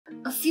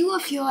A few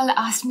of you all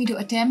asked me to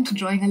attempt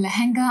drawing a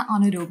lehenga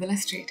on Adobe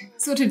Illustrator.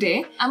 So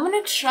today, I'm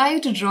gonna try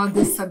to draw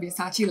this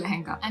Sabyasachi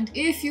Lehenga. And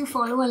if you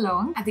follow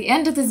along, at the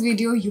end of this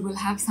video, you will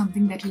have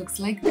something that looks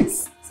like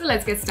this. So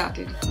let's get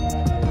started.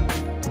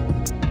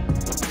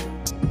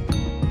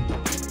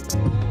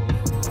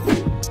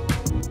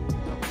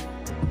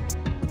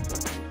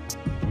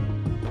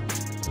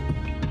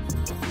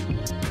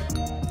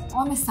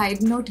 On a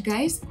side note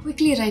guys,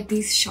 quickly write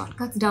these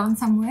shortcuts down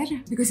somewhere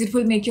because it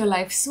will make your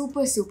life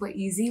super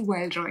easy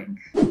while drawing.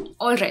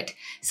 Alright,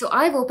 so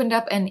I've opened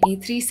up an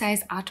A3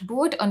 size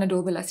artboard on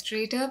Adobe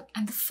Illustrator,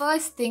 and the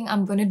first thing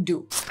I'm gonna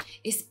do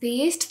is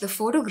paste the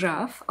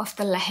photograph of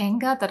the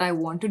lehenga that I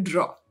want to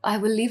draw. I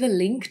will leave a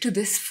link to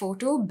this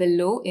photo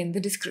below in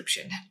the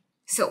description.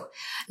 So,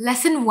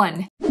 lesson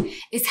 1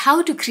 is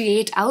how to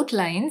create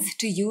outlines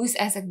to use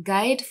as a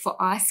guide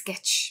for our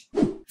sketch.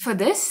 For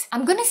this,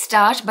 I'm going to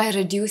start by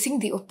reducing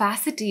the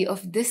opacity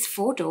of this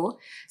photo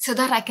so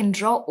that I can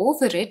draw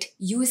over it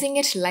using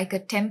it like a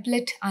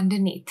template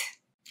underneath.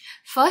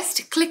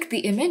 First, click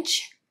the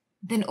image,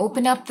 then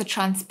open up the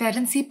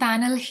transparency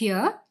panel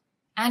here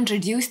and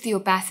reduce the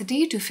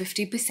opacity to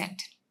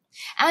 50%.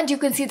 And you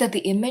can see that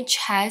the image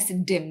has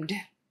dimmed.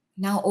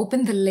 Now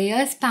open the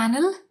layers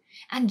panel,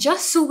 and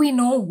just so we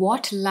know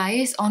what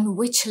lies on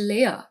which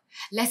layer,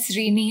 let's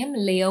rename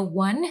layer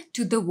 1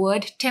 to the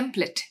word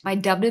template by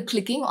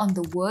double-clicking on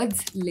the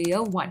words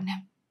layer 1.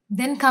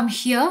 Then come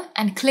here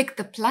and click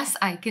the plus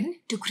icon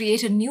to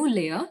create a new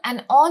layer,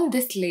 and on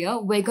this layer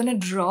we're going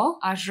to draw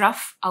our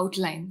rough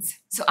outlines.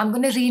 So I'm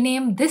going to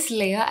rename this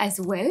layer as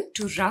well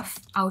to rough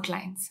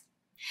outlines.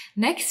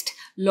 Next,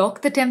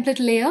 lock the template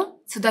layer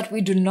so that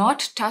we do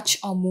not touch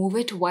or move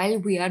it while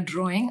we are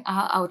drawing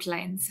our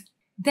outlines.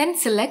 Then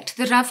select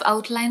the rough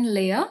outline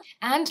layer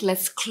and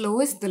let's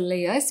close the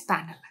layers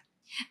panel.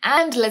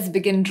 And let's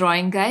begin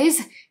drawing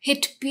guys.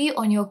 Hit P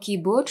on your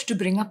keyboard to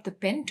bring up the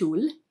pen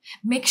tool.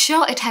 Make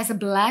sure it has a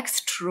black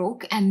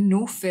stroke and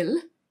no fill,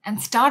 and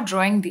start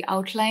drawing the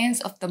outlines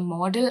of the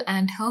model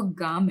and her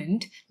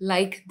garment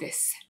like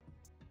this.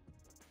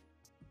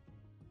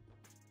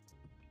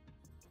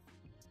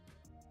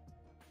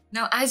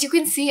 Now, as you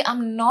can see,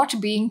 I'm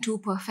not being too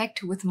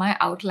perfect with my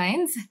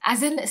outlines,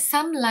 as in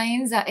some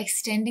lines are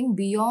extending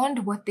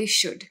beyond what they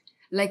should,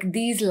 like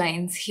these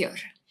lines here.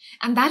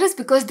 And that is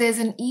because there's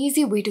an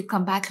easy way to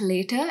come back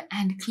later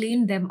and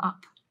clean them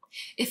up.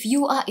 If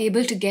you are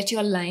able to get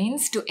your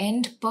lines to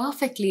end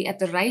perfectly at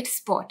the right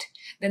spot,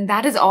 then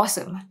that is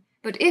awesome.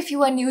 But if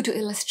you are new to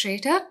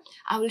Illustrator,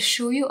 I will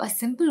show you a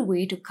simple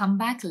way to come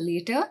back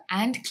later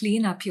and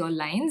clean up your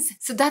lines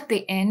so that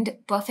they end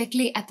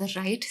perfectly at the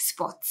right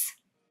spots.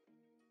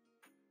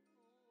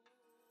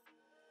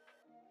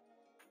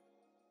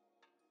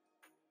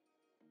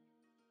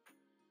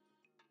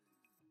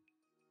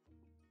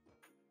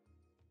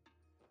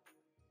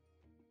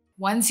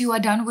 Once you are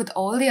done with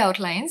all the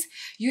outlines,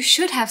 you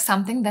should have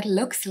something that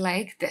looks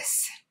like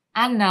this.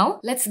 And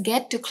now, let's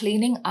get to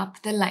cleaning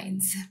up the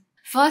lines.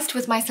 First,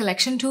 with my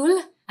selection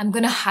tool, I'm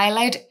going to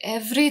highlight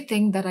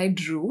everything that I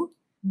drew,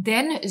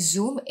 then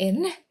zoom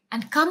in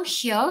and come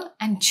here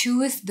and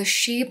choose the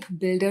Shape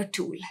Builder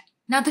tool.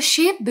 Now, the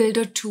Shape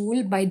Builder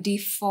tool by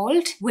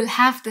default will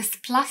have this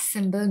plus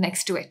symbol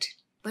next to it.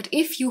 But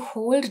if you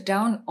hold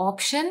down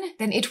Option,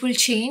 then it will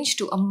change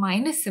to a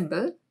minus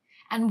symbol.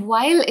 And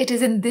while it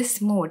is in this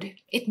mode,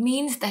 it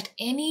means that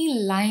any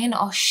line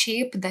or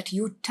shape that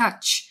you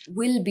touch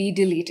will be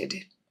deleted.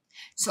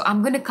 So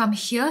I'm going to come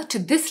here to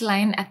this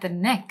line at the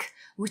neck,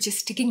 which is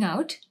sticking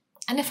out.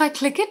 And if I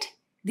click it,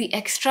 the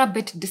extra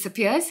bit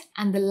disappears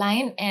and the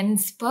line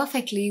ends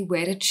perfectly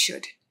where it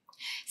should.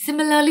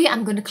 Similarly,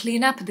 I'm going to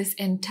clean up this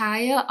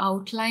entire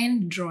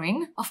outline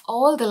drawing of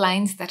all the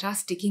lines that are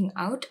sticking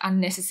out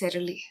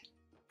unnecessarily.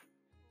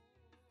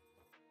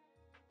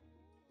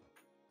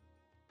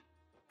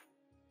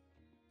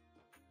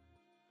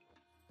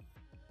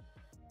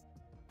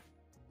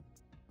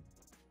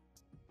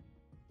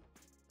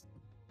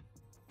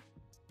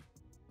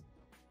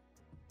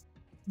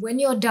 When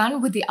you're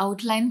done with the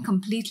outline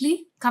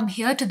completely, come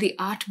here to the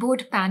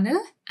artboard panel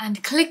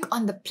and click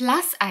on the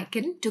plus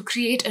icon to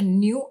create a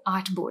new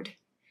artboard.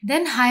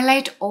 Then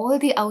highlight all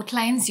the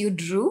outlines you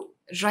drew,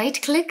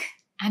 right-click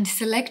and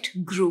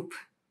select Group.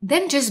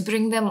 Then just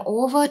bring them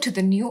over to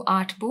the new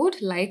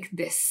artboard like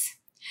this.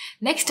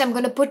 Next, I'm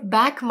going to put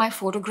back my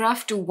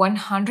photograph to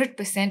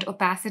 100%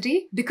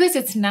 opacity because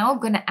it's now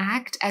going to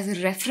act as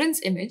a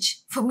reference image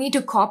for me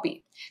to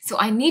copy. So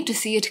I need to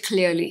see it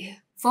clearly.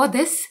 For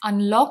this,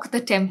 unlock the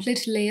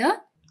template layer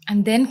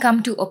and then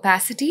come to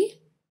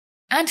opacity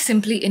and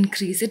simply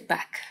increase it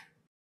back.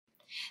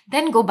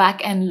 Then go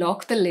back and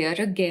lock the layer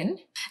again.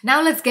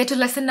 Now let's get to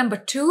lesson number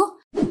 2,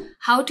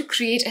 how to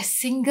create a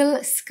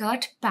single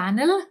skirt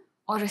panel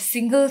or a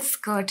single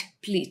skirt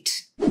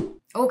pleat.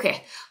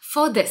 Okay,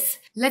 for this,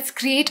 let's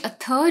create a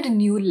third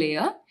new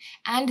layer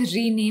and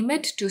rename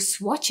it to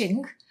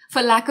swatching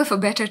for lack of a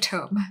better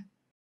term.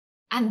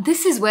 And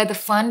this is where the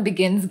fun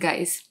begins,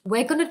 guys.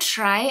 We're going to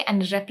try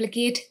and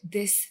replicate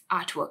this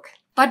artwork.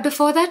 But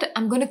before that,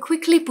 I'm going to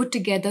quickly put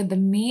together the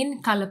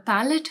main color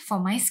palette for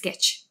my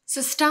sketch.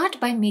 So start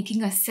by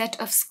making a set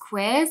of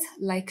squares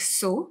like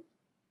so.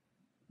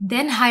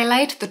 Then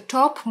highlight the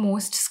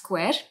topmost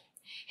square.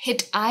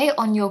 Hit I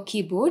on your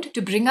keyboard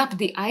to bring up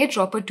the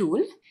eyedropper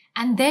tool,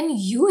 and then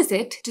use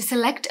it to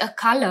select a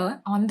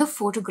color on the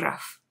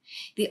photograph.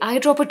 The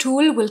eyedropper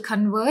tool will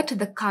convert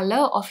the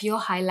color of your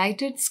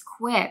highlighted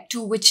square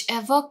to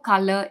whichever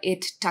color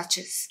it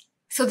touches.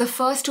 So the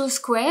first two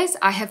squares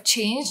I have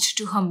changed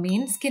to her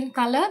main skin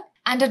color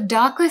and a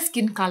darker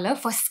skin color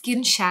for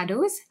skin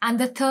shadows, and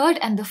the third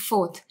and the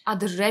fourth are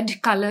the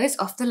red colors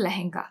of the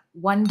lehenga,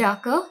 one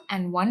darker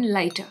and one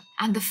lighter.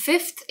 And the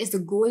fifth is the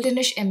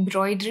goldenish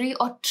embroidery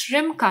or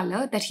trim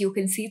color that you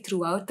can see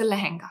throughout the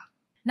lehenga.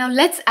 Now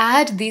let's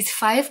add these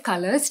 5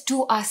 colors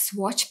to our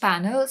swatch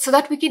panel so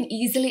that we can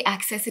easily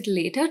access it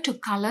later to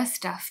color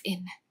stuff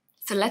in.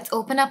 So let's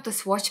open up the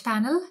swatch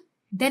panel,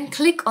 then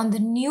click on the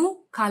new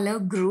color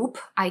group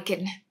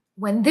icon.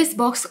 When this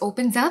box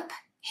opens up,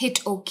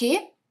 hit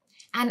OK,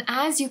 and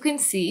as you can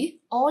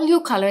see, all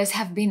your colors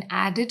have been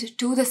added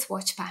to the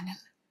swatch panel.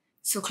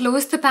 So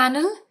close the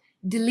panel,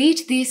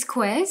 delete these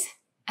squares,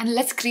 and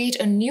let's create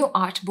a new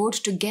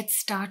artboard to get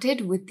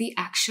started with the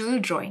actual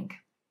drawing.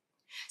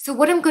 So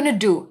what I'm going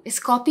to do is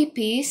copy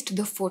paste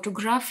the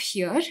photograph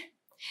here.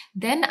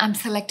 Then I'm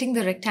selecting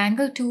the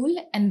rectangle tool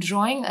and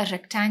drawing a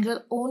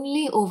rectangle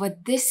only over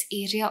this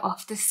area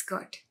of the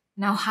skirt.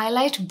 Now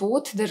highlight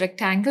both the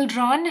rectangle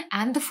drawn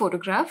and the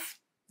photograph.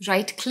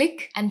 Right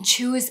click and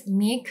choose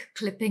Make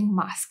Clipping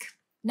Mask.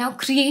 Now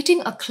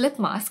creating a clip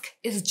mask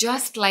is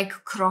just like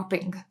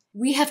cropping.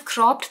 We have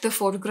cropped the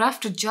photograph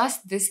to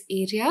just this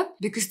area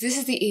because this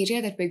is the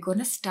area that we're going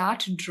to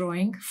start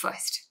drawing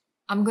first.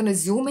 I'm going to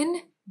zoom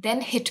in,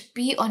 then hit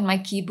P on my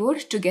keyboard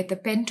to get the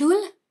pen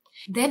tool.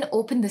 Then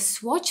open the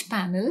swatch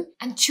panel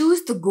and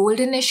choose the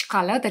goldenish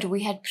color that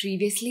we had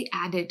previously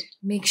added.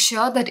 Make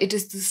sure that it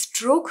is the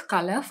stroke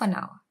color for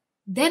now.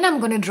 Then I'm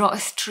going to draw a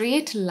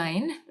straight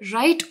line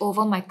right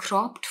over my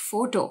cropped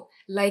photo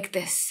like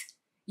this,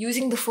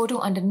 using the photo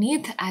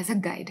underneath as a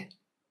guide.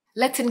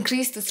 Let's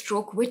increase the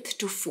stroke width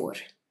to 4.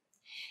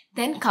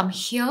 Then come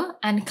here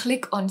and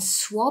click on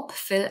Swap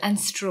Fill and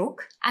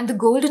Stroke, and the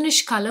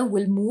goldenish color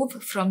will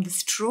move from the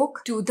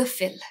stroke to the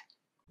fill.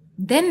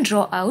 Then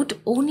draw out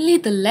only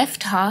the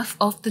left half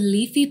of the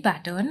leafy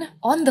pattern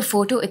on the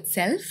photo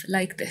itself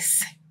like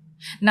this.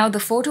 Now the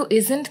photo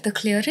isn't the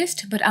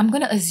clearest, but I'm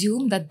going to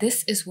assume that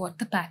this is what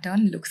the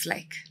pattern looks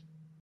like.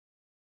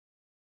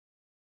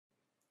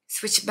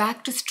 Switch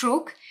back to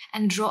stroke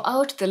and draw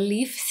out the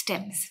leaf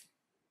stems.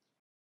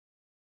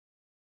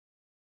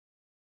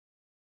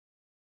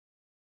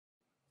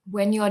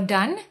 When you're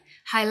done,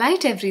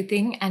 highlight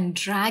everything and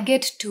drag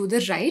it to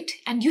the right,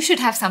 and you should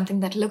have something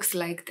that looks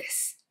like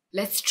this.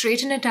 Let's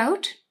straighten it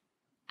out.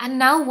 And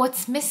now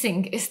what's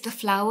missing is the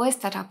flowers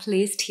that are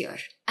placed here.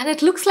 And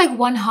it looks like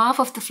one half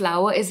of the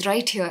flower is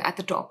right here at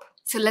the top.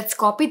 So let's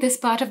copy this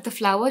part of the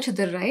flower to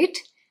the right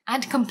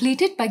and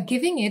complete it by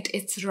giving it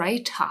its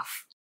right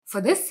half. For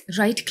this,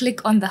 right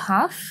click on the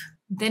half,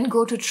 then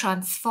go to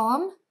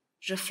Transform,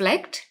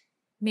 Reflect,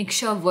 make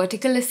sure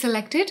vertical is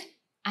selected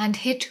and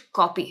hit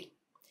Copy.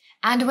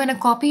 And when a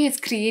copy is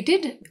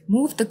created,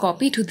 move the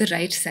copy to the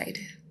right side.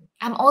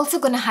 I'm also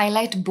going to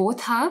highlight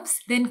both halves,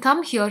 then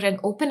come here and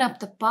open up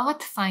the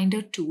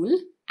Pathfinder tool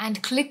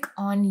and click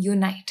on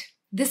Unite.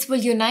 This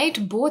will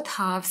unite both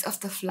halves of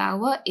the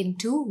flower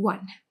into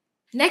one.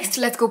 Next,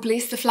 let's go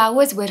place the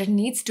flowers where it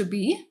needs to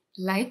be,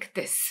 like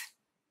this.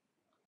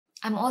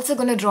 I'm also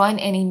going to draw in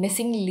any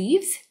missing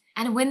leaves,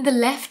 and when the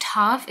left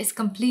half is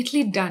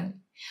completely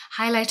done,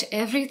 highlight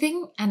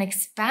everything and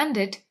expand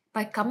it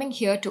by coming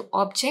here to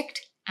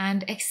Object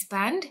and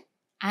Expand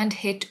and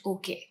hit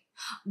OK.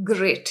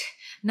 Great.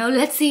 Now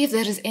let's see if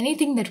there is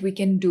anything that we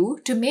can do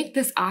to make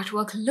this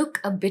artwork look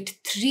a bit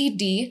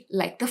 3D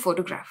like the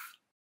photograph.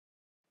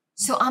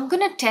 So I'm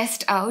going to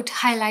test out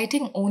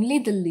highlighting only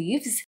the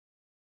leaves,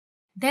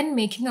 then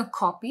making a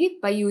copy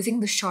by using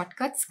the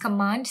shortcuts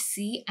Command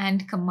C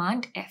and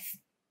Command F.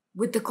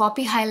 With the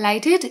copy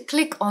highlighted,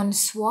 click on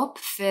Swap,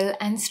 Fill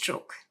and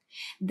Stroke.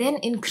 Then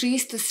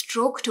increase the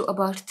stroke to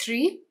about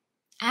 3.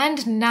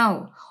 And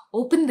now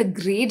open the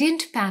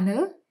gradient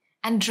panel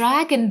and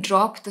drag and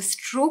drop the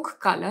stroke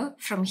color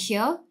from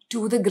here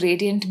to the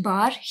gradient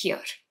bar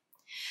here.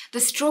 The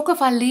stroke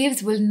of our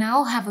leaves will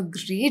now have a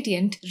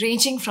gradient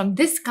ranging from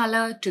this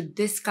color to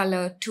this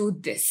color to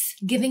this,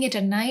 giving it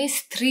a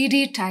nice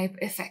 3D type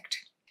effect.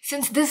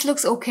 Since this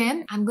looks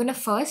okay, I'm going to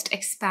first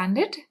expand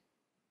it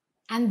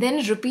and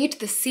then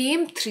repeat the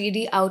same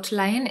 3D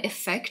outline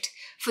effect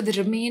for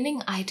the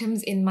remaining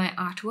items in my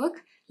artwork,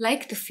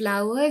 like the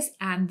flowers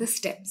and the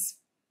stems.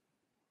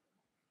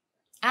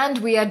 And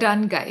we are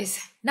done, guys.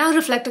 Now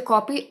reflect a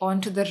copy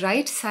onto the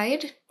right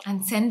side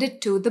and send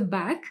it to the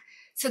back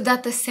so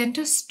that the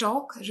center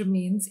stalk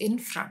remains in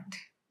front.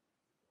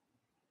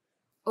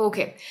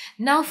 Okay,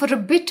 now for a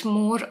bit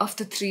more of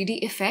the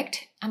 3D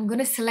effect, I'm going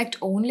to select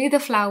only the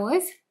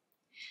flowers,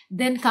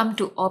 then come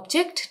to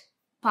Object,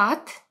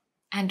 Path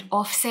and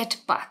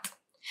Offset Path.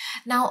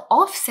 Now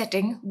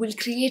offsetting will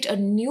create a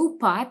new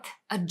path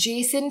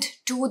adjacent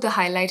to the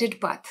highlighted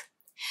path.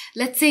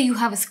 Let's say you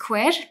have a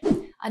square.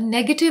 A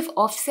negative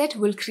offset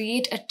will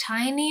create a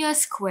tinier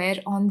square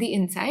on the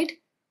inside,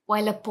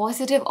 while a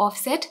positive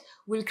offset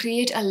will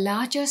create a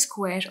larger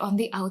square on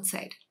the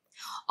outside.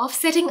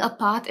 Offsetting a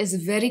path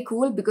is very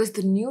cool because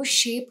the new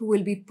shape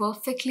will be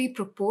perfectly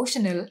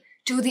proportional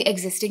to the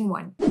existing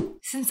one.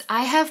 Since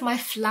I have my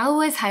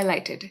flowers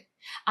highlighted,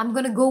 I'm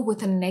going to go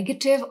with a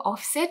negative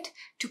offset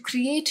to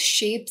create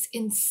shapes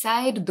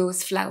inside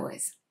those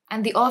flowers.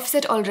 And the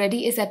offset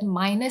already is at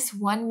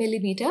 -1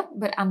 millimeter,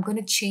 but I'm going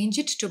to change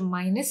it to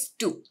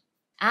 -2.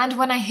 And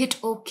when I hit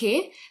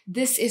OK,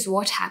 this is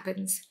what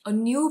happens. A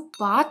new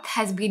path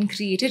has been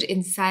created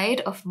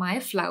inside of my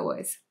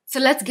flowers. So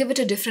let's give it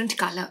a different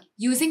color.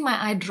 Using my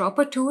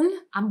eyedropper tool,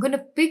 I'm going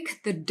to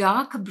pick the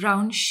dark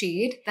brown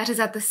shade that is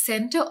at the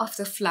center of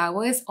the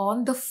flowers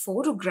on the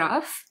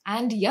photograph.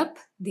 And yep,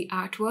 the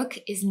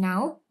artwork is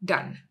now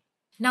done.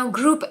 Now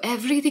group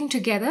everything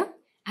together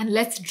and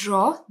let's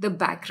draw the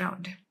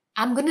background.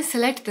 I'm going to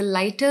select the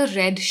lighter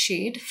red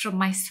shade from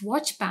my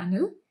swatch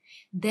panel,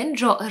 then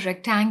draw a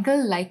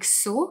rectangle like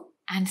so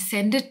and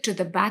send it to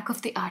the back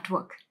of the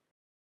artwork.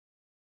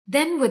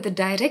 Then with the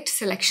direct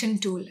selection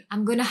tool,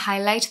 I'm going to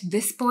highlight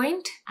this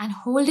point, and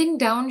holding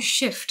down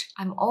Shift,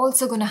 I'm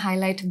also going to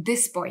highlight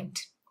this point.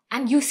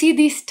 And you see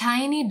these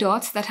tiny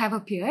dots that have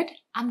appeared?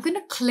 I'm going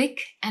to click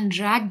and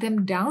drag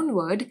them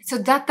downward so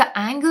that the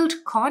angled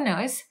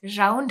corners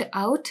round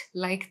out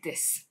like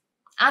this.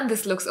 And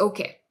this looks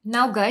okay.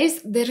 Now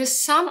guys, there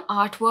is some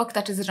artwork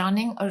that is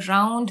running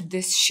around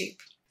this shape.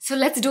 So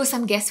let's do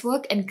some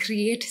guesswork and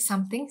create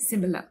something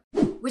similar.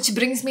 Which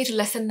brings me to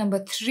lesson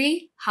number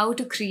 3, how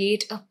to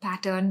create a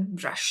pattern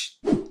brush.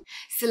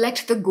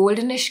 Select the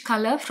goldenish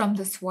color from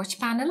the swatch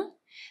panel,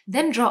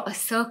 then draw a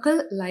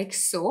circle like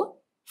so,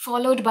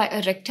 followed by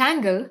a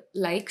rectangle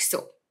like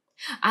so.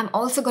 I'm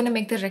also going to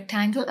make the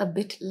rectangle a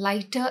bit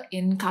lighter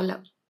in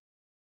color.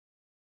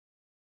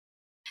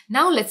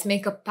 Now let's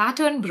make a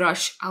pattern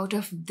brush out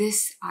of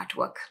this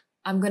artwork.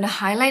 I'm going to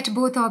highlight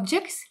both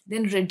objects,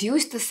 then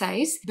reduce the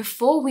size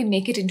before we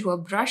make it into a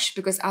brush,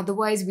 because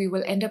otherwise we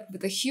will end up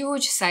with a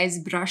huge size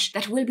brush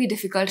that will be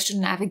difficult to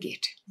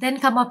navigate. Then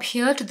come up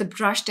here to the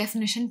brush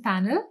definition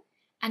panel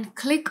and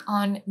click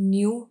on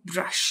New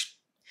Brush.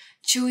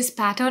 Choose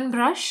Pattern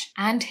Brush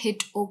and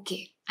hit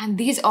OK. And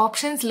these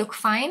options look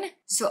fine,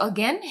 so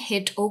again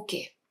hit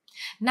OK.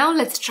 Now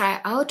let's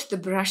try out the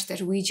brush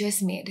that we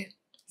just made.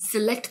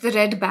 Select the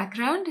red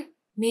background.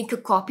 Make a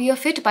copy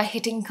of it by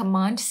hitting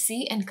Command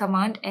C and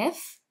Command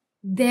F.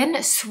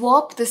 Then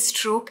swap the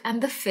stroke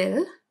and the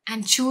fill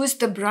and choose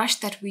the brush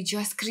that we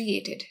just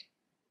created.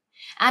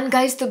 And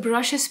guys, the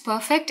brush is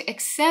perfect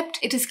except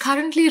it is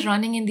currently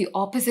running in the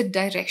opposite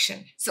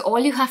direction. So all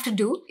you have to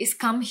do is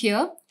come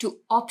here to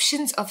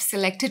Options of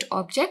Selected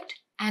Object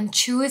and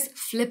choose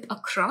Flip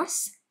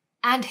Across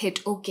and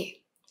hit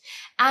OK.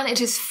 And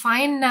it is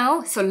fine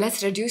now, so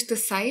let's reduce the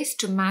size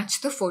to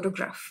match the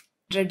photograph.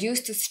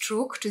 Reduce the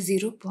stroke to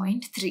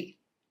 0.3.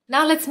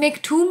 Now let's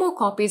make 2 more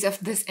copies of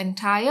this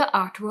entire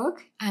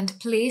artwork and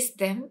place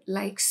them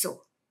like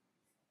so.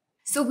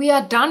 So we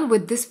are done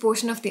with this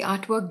portion of the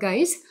artwork,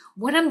 guys.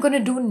 What I'm going to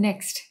do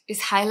next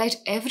is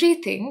highlight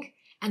everything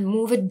and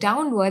move it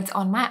downwards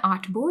on my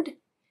artboard,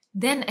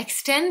 then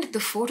extend the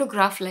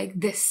photograph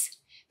like this,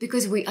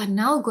 because we are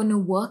now going to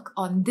work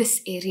on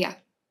this area.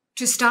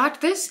 To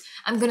start this,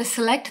 I'm going to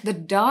select the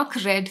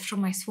dark red from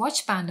my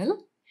swatch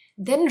panel,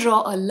 then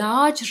draw a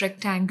large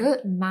rectangle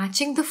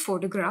matching the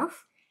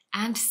photograph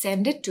and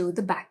send it to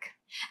the back.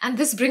 And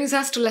this brings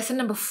us to lesson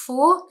number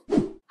 4,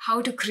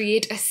 how to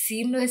create a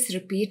seamless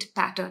repeat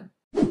pattern.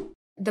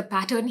 The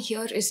pattern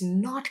here is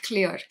not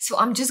clear, so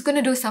I'm just going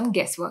to do some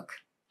guesswork.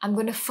 I'm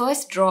going to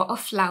first draw a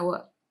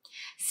flower.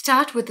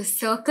 Start with a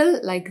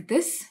circle like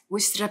this,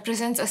 which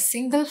represents a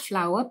single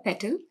flower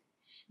petal.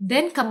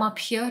 Then come up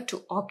here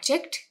to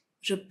Object,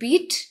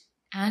 Repeat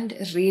and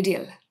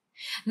Radial.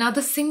 Now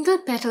the single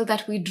petal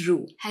that we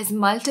drew has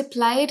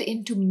multiplied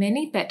into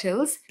many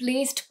petals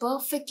placed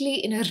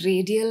perfectly in a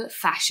radial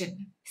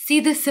fashion. See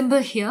this symbol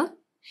here?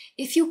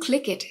 If you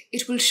click it,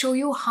 it will show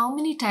you how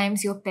many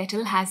times your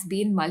petal has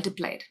been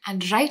multiplied.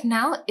 And right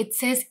now it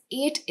says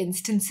 8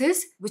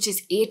 instances, which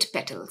is 8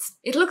 petals.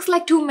 It looks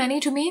like too many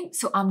to me,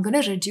 so I'm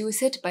going to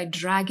reduce it by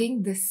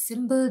dragging the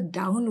symbol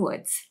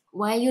downwards.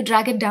 While you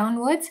drag it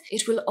downwards,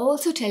 it will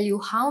also tell you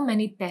how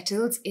many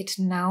petals it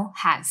now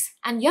has.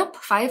 And yup,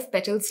 5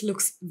 petals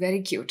looks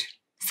very cute.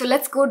 So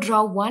let's go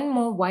draw one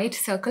more white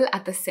circle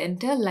at the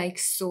center like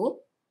so.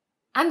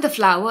 And the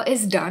flower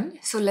is done,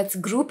 so let's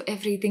group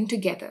everything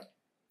together.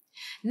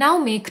 Now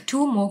make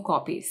 2 more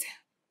copies.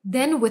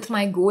 Then with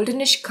my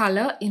goldenish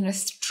color in a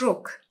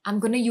stroke, I'm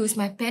going to use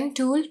my pen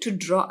tool to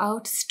draw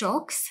out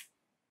stalks.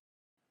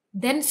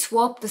 Then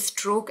swap the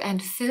stroke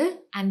and fill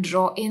and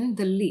draw in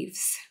the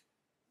leaves.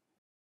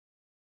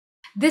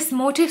 This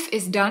motif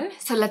is done,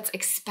 so let's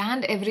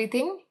expand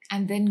everything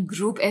and then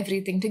group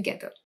everything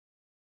together.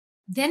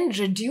 Then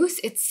reduce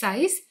its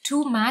size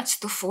to match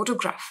the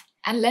photograph.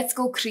 and let's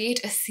go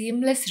create a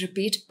seamless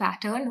repeat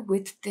pattern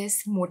with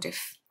this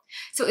motif.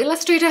 So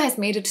Illustrator has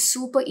made it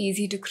super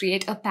easy to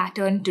create a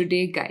pattern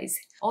today, guys.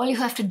 All you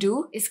have to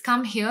do is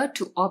come here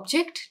to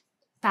Object,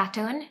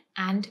 Pattern,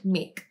 and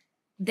Make.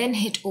 Then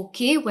hit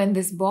OK when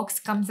this box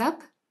comes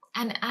up.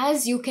 And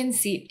as you can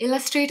see,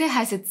 Illustrator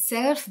has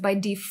itself by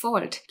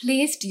default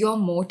placed your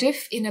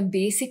motif in a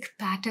basic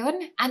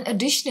pattern, and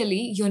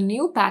additionally, your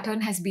new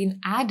pattern has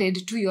been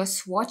added to your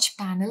swatch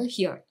panel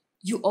here.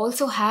 You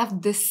also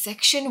have this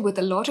section with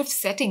a lot of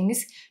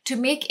settings to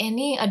make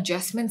any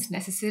adjustments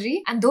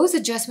necessary, and those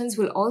adjustments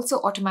will also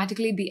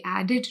automatically be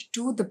added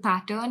to the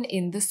pattern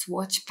in the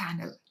swatch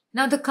panel.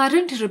 Now, the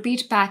current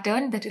repeat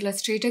pattern that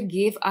Illustrator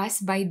gave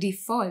us by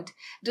default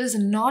does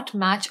not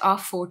match our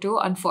photo,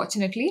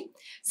 unfortunately.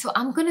 So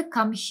I'm going to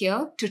come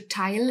here to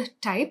Tile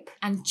Type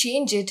and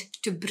change it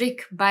to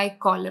Brick by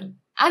Column.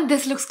 And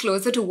this looks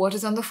closer to what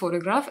is on the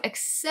photograph,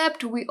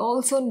 except we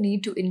also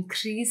need to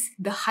increase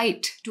the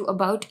height to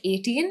about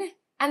 18,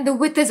 and the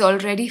width is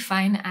already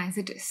fine as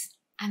it is.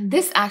 And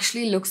this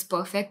actually looks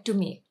perfect to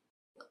me.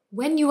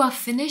 When you are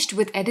finished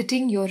with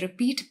editing your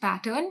repeat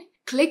pattern,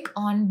 click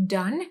on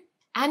Done,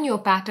 and your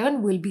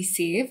pattern will be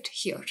saved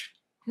here.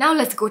 Now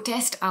let's go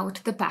test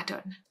out the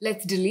pattern.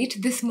 Let's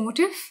delete this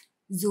motif,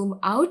 zoom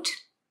out,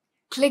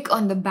 click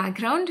on the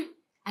background,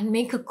 and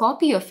make a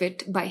copy of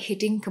it by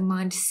hitting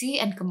Command C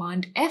and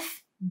Command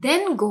F.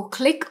 Then go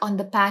click on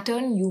the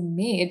pattern you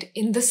made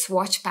in the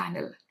swatch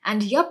panel.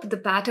 And yup, the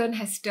pattern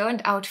has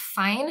turned out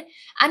fine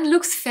and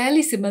looks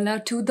fairly similar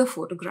to the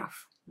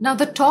photograph. Now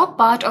the top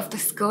part of the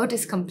skirt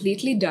is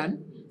completely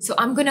done. So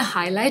I'm going to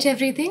highlight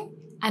everything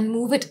and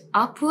move it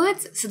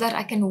upwards so that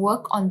I can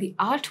work on the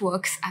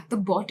artworks at the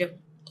bottom.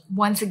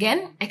 Once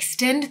again,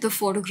 extend the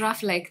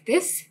photograph like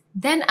this.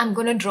 Then I'm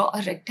going to draw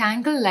a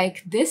rectangle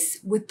like this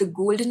with the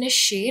goldenish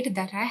shade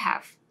that I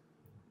have.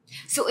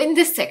 So in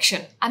this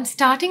section, I'm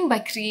starting by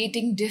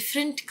creating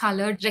different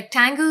colored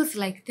rectangles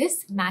like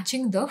this,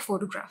 matching the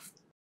photograph.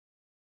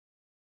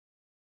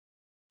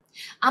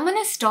 I'm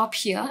going to stop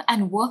here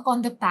and work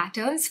on the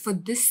patterns for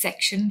this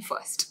section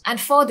first.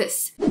 And for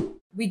this,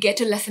 we get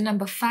to lesson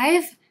number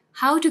 5,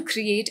 how to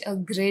create a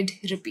grid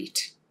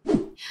repeat.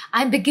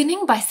 I'm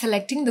beginning by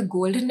selecting the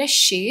goldenish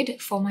shade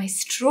for my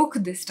stroke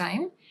this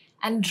time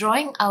and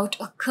drawing out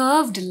a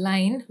curved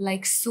line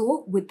like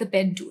so with the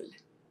pen tool.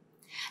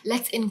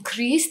 Let's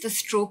increase the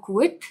stroke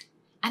width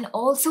and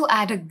also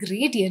add a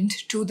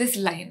gradient to this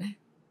line.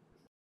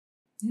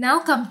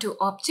 Now come to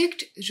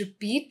Object,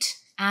 Repeat,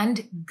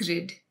 and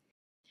Grid.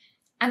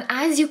 And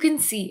as you can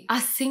see, a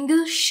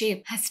single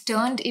shape has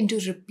turned into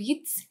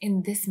repeats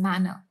in this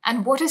manner.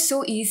 And what is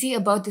so easy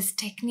about this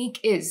technique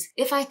is,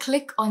 if I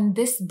click on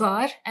this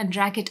bar and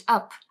drag it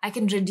up, I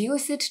can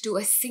reduce it to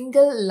a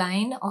single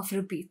line of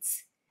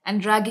repeats.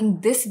 And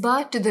dragging this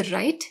bar to the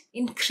right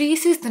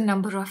increases the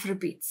number of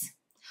repeats.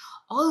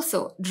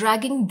 Also,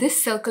 dragging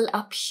this circle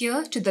up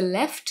here to the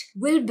left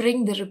will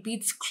bring the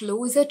repeats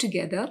closer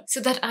together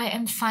so that I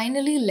am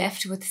finally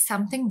left with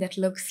something that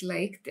looks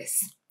like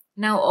this.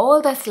 Now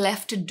all that's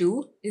left to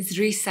do is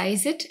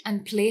resize it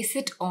and place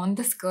it on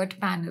the skirt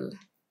panel.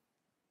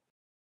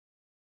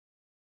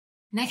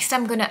 Next,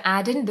 I'm going to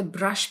add in the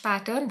brush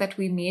pattern that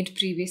we made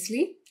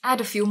previously.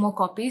 Add a few more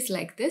copies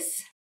like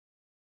this.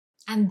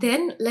 And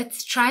then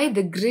let's try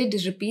the grid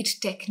repeat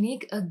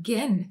technique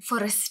again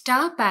for a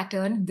star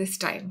pattern this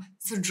time.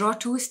 So draw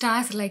 2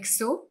 stars like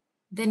so,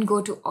 then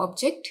go to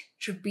Object,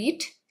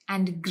 Repeat,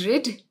 and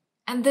Grid.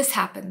 And this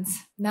happens.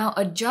 Now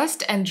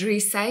adjust and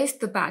resize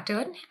the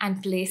pattern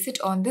and place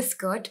it on the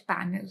skirt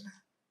panel.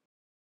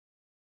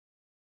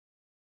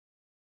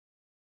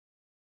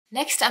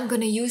 Next, I'm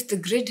going to use the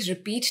grid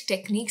repeat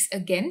techniques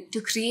again to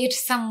create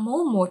some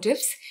more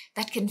motifs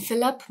that can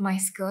fill up my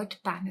skirt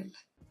panel.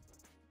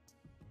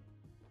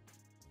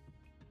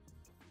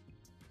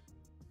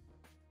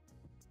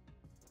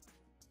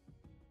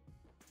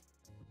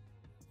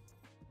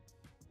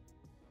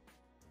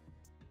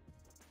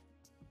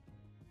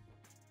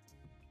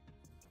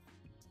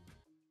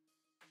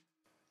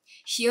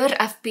 Here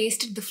I've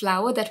pasted the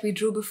flower that we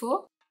drew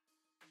before.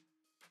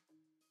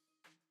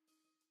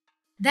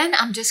 Then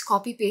I'm just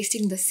copy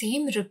pasting the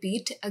same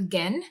repeat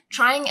again,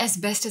 trying as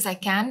best as I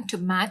can to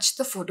match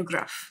the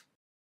photograph.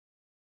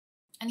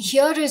 And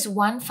here is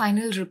one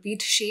final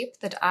repeat shape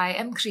that I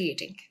am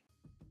creating.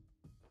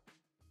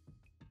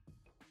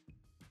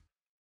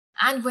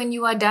 And when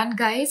you are done,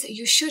 guys,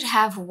 you should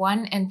have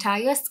one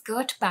entire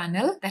skirt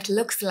panel that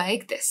looks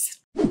like this.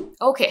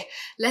 Okay,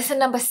 lesson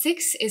number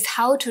 6 is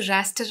how to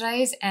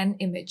rasterize an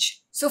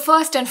image. So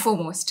first and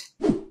foremost,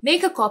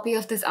 make a copy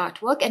of this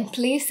artwork and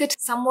place it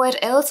somewhere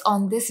else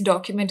on this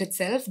document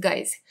itself,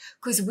 guys,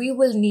 because we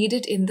will need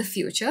it in the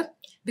future.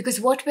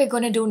 Because what we're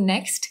going to do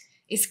next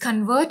is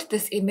convert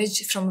this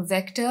image from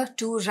vector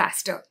to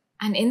raster.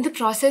 And in the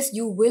process,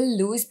 you will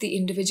lose the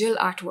individual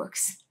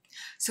artworks.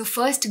 So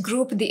first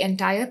group the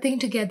entire thing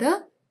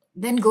together,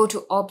 then go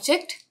to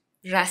Object,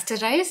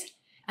 Rasterize,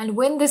 and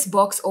when this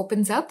box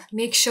opens up,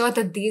 make sure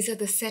that these are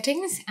the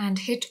settings and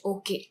hit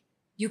OK.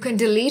 You can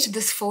delete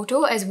this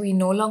photo as we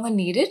no longer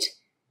need it.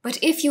 But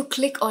if you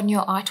click on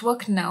your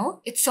artwork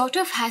now, it sort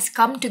of has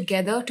come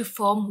together to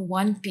form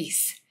one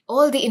piece.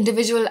 All the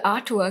individual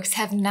artworks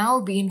have now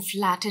been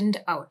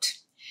flattened out.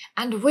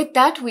 And with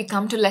that, we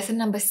come to lesson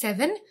number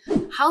 7,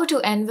 how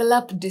to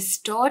envelope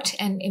distort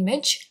an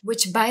image,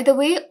 which by the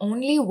way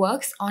only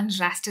works on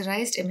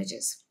rasterized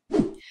images.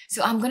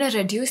 So I'm going to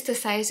reduce the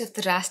size of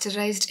the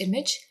rasterized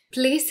image,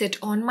 place it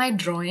on my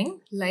drawing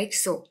like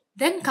so.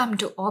 Then come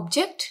to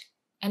Object,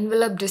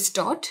 Envelope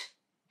Distort,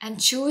 and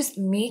choose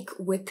Make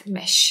with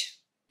Mesh.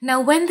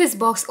 Now when this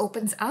box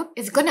opens up,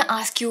 it's going to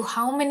ask you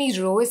how many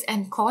rows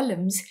and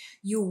columns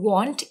you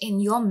want in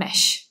your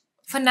mesh.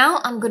 For now,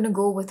 I'm going to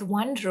go with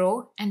 1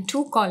 row and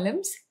 2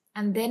 columns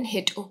and then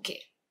hit OK.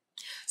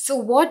 So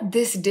what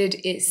this did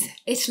is,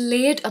 it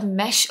laid a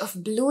mesh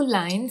of blue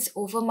lines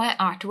over my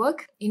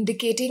artwork,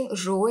 indicating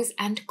rows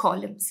and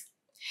columns.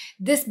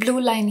 This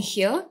blue line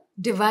here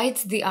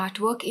divides the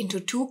artwork into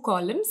 2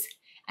 columns,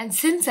 and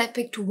since I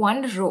picked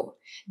 1 row,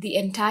 the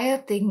entire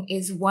thing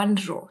is 1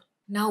 row.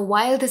 Now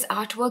while this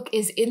artwork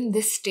is in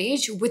this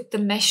stage with the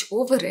mesh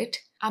over it,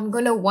 I'm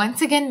going to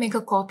once again make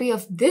a copy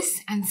of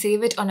this and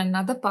save it on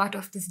another part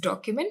of this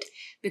document,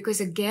 because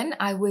again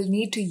I will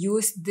need to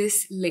use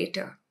this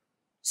later.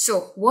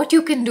 So what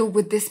you can do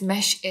with this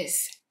mesh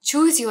is,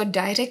 choose your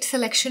direct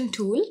selection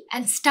tool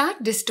and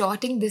start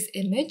distorting this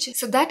image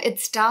so that it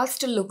starts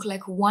to look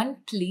like one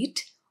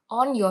pleat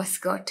on your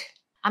skirt.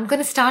 I'm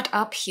going to start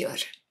up here.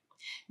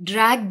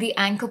 Drag the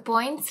anchor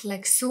points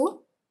like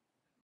so.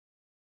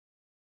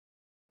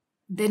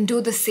 Then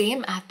do the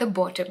same at the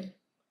bottom.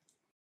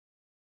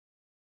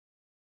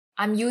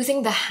 I'm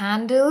using the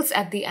handles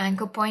at the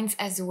anchor points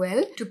as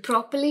well to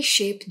properly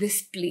shape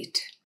this pleat.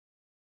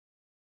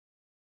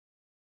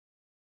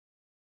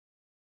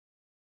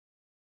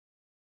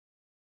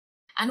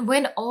 And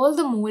when all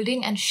the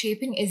molding and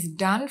shaping is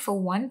done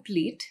for one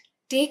pleat,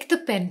 take the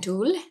pen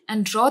tool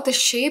and draw the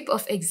shape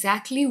of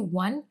exactly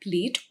one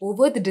pleat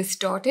over the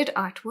distorted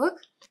artwork,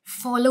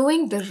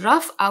 following the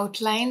rough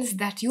outlines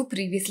that you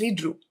previously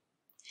drew.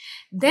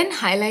 Then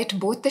highlight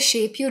both the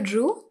shape you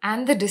drew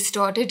and the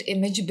distorted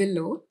image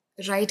below,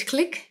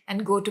 right-click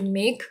and go to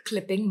Make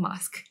Clipping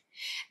Mask.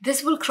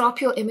 This will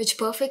crop your image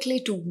perfectly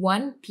to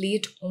one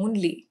pleat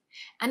only.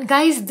 And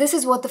guys, this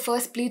is what the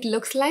first pleat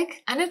looks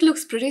like, and it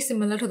looks pretty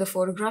similar to the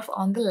photograph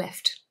on the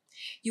left.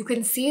 You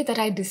can see that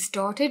I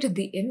distorted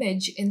the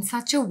image in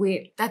such a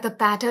way that the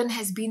pattern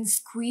has been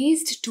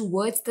squeezed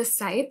towards the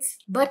sides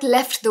but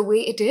left the way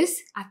it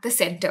is at the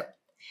center,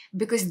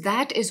 because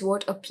that is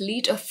what a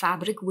pleat of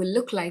fabric will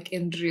look like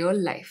in real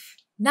life.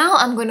 Now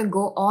I'm going to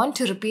go on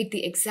to repeat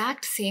the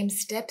exact same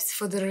steps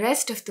for the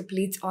rest of the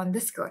pleats on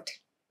the skirt.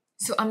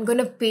 So I'm going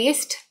to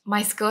paste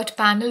my skirt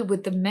panel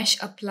with the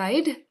mesh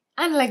applied,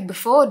 and like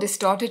before,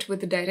 distort it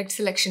with the direct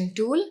selection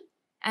tool,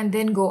 and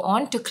then go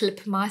on to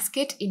clip mask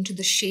it into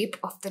the shape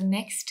of the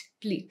next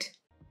pleat.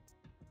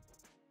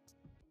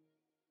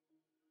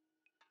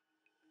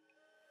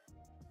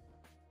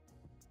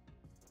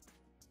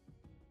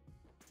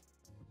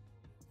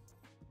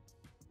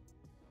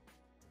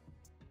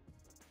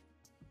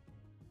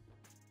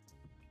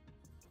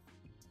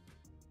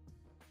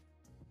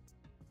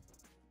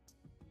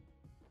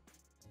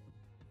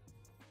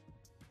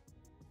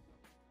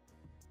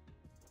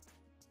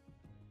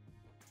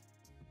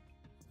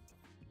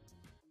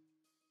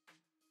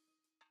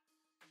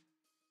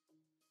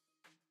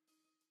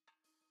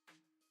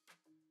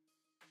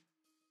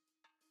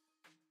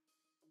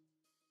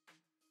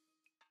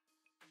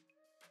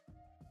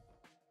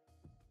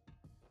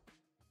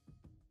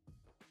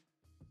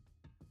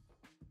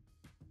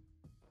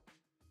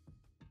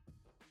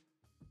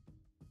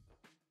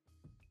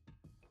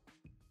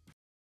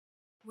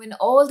 When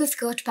all the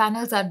skirt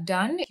panels are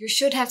done, you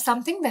should have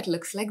something that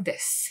looks like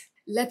this.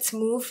 Let's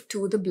move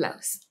to the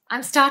blouse.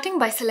 I'm starting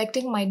by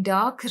selecting my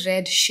dark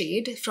red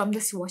shade from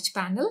the swatch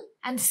panel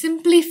and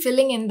simply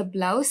filling in the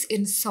blouse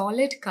in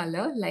solid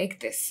color like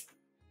this.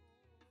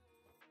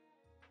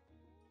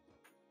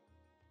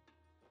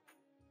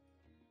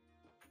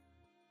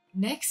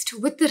 Next,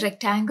 with the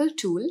rectangle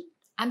tool,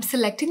 I'm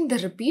selecting the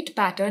repeat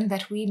pattern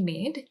that we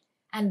made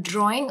and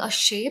drawing a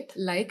shape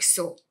like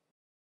so.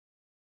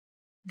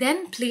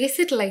 Then place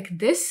it like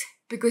this,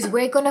 because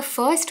we're going to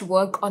first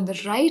work on the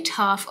right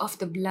half of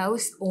the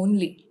blouse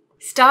only.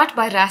 Start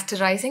by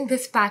rasterizing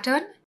this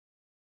pattern,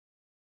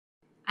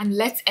 and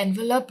let's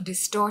envelope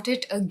distort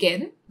it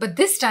again, but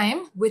this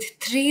time with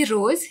 3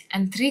 rows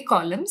and 3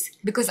 columns,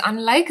 because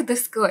unlike the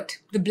skirt,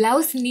 the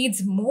blouse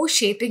needs more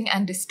shaping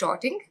and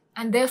distorting,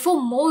 and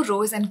therefore more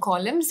rows and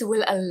columns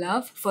will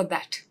allow for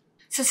that.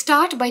 So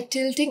start by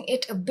tilting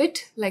it a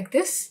bit like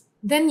this.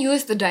 Then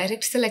use the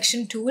direct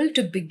selection tool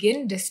to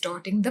begin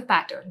distorting the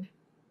pattern.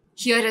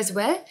 Here as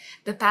well,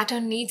 the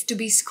pattern needs to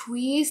be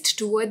squeezed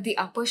toward the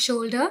upper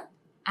shoulder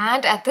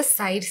and at the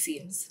side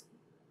seams.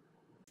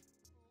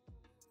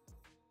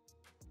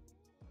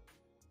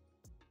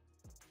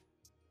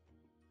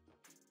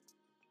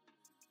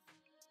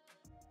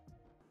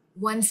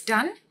 Once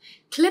done,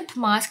 clip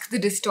mask the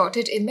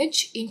distorted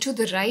image into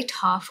the right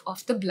half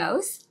of the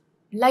blouse,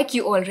 like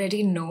you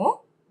already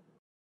know.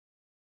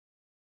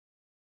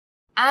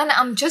 And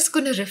I'm just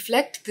going to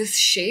reflect this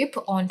shape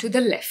onto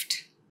the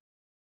left.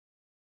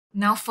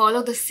 Now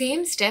follow the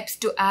same steps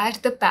to add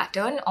the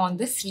pattern on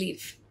the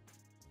sleeve.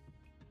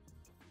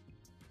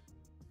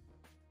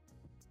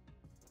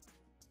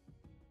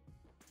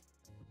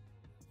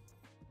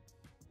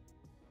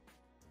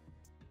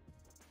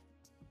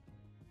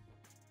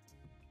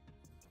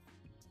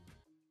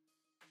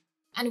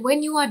 And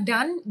when you are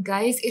done,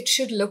 guys, it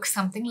should look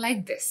something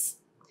like this.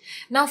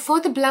 Now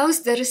for the blouse,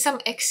 there is some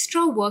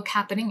extra work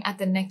happening at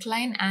the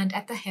neckline and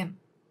at the hem.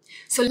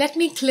 So let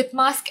me clip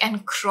mask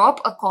and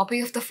crop a copy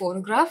of the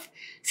photograph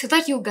so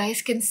that you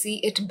guys can see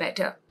it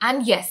better.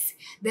 And yes,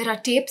 there are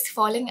tapes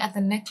falling at the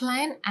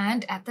neckline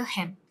and at the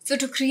hem. So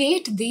to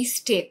create these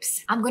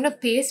tapes, I'm going to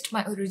paste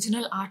my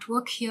original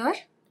artwork here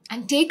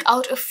and take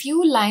out a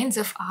few lines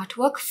of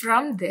artwork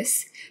from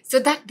this so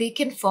that they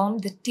can form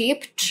the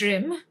tape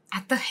trim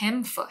at the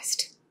hem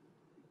first.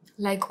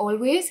 Like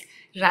always,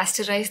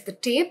 rasterize the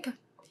tape,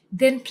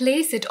 then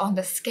place it on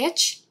the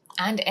sketch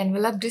and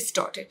envelope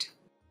distort it.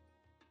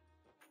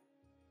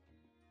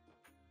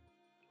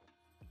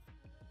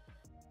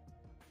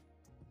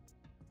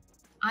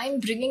 I'm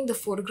bringing the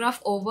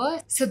photograph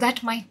over so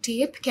that my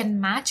tape can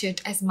match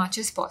it as much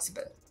as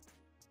possible.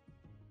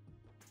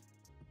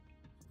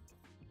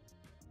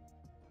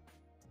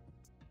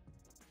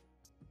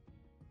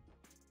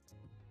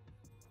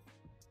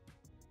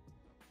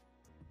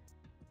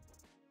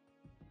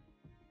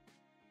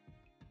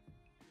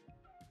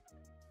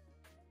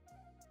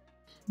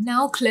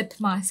 Now clip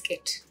mask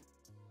it.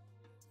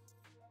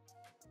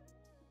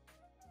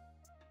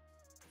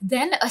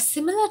 Then a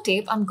similar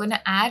tape I'm going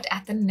to add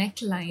at the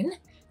neckline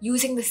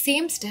using the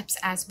same steps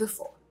as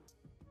before.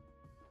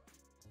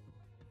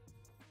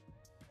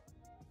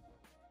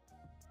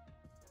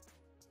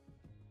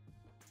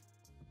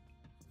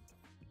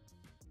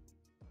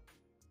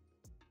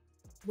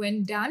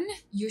 When done,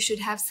 you should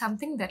have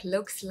something that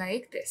looks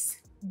like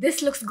this.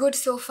 This looks good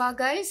so far,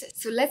 guys.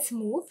 So let's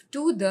move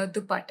to the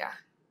dupatta.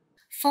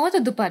 For the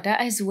dupatta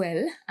as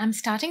well, I'm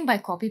starting by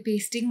copy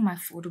pasting my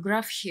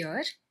photograph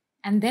here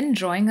and then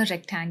drawing a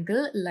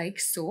rectangle like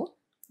so,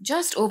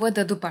 just over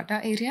the dupatta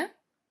area.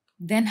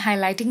 Then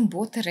highlighting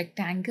both the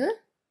rectangle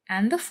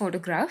and the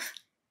photograph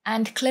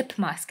and clip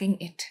masking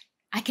it.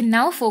 I can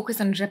now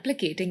focus on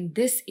replicating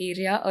this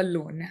area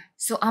alone.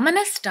 So I'm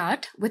gonna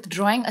start with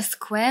drawing a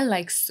square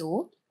like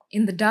so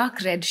in the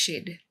dark red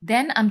shade.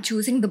 Then I'm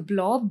choosing the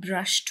blob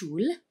brush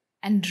tool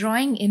and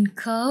drawing in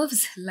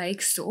curves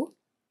like so,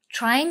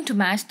 trying to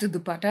match the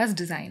dupatta's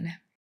design.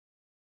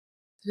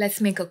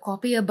 Let's make a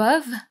copy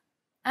above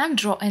and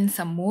draw in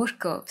some more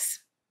curves.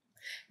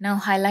 Now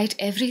highlight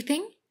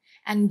everything,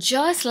 and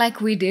just like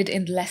we did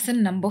in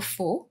lesson number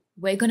 4,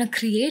 we're going to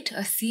create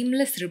a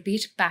seamless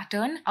repeat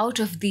pattern out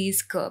of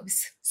these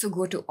curves. So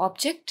go to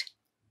Object,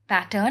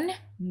 Pattern,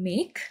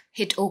 Make,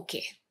 hit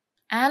OK.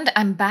 And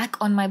I'm back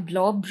on my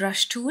blob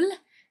brush tool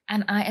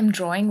and I am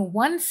drawing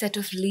one set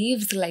of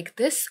leaves like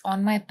this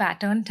on my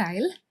pattern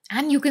tile.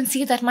 And you can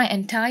see that my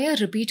entire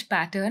repeat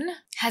pattern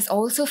has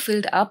also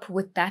filled up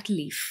with that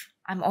leaf.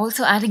 I'm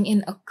also adding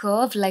in a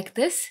curve like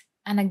this,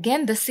 and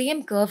again the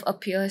same curve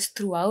appears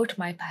throughout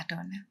my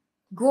pattern.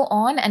 Go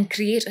on and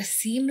create a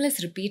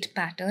seamless repeat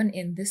pattern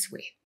in this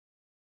way.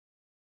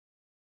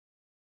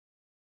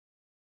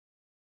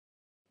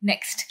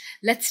 Next,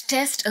 let's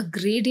test a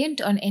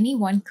gradient on any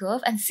one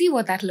curve and see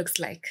what that looks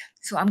like.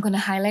 So I'm going to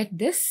highlight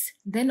this,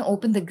 then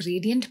open the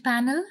gradient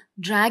panel,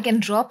 drag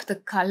and drop the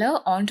color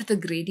onto the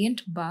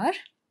gradient bar.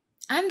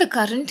 And the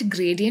current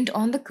gradient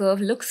on the curve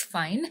looks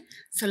fine.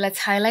 So let's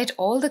highlight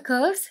all the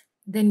curves,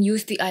 then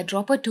use the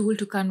eyedropper tool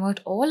to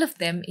convert all of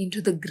them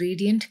into the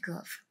gradient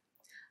curve.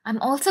 I'm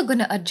also going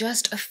to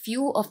adjust a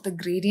few of the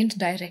gradient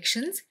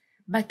directions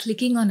by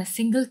clicking on a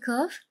single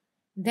curve,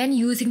 then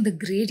using the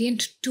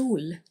gradient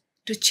tool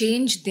to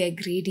change their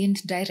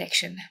gradient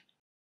direction.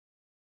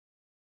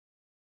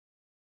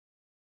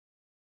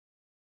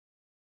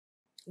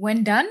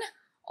 When done,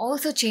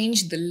 also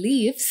change the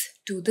leaves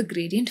to the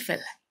gradient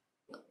fill.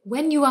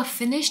 When you are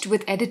finished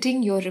with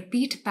editing your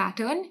repeat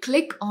pattern,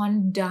 click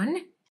on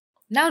Done.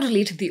 Now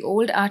delete the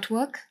old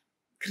artwork,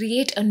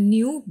 create a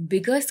new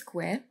bigger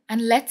square,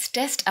 and let's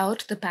test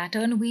out the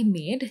pattern we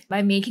made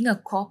by making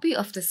a copy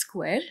of the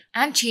square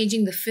and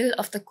changing the fill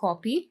of the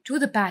copy to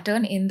the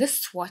pattern in the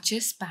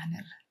swatches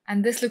panel.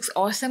 And this looks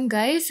awesome,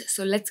 guys,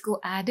 so let's go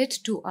add it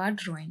to our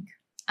drawing.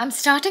 I'm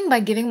starting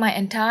by giving my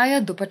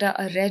entire dupatta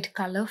a red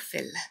color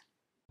fill.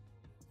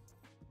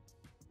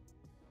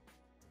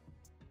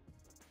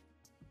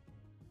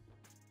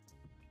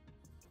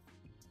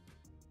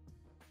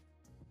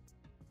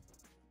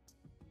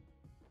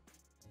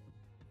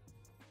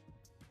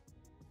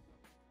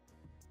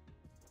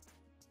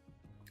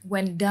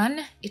 When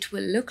done, it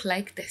will look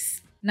like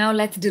this. Now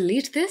let's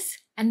delete this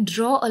and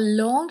draw a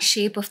long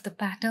shape of the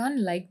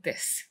pattern like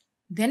this.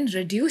 Then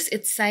reduce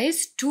its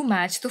size to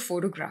match the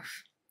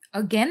photograph.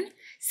 Again,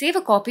 save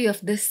a copy of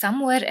this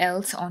somewhere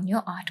else on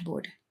your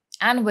artboard.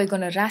 And we're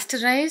going to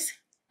rasterize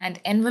and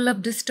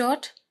envelope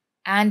distort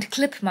and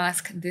clip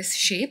mask this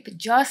shape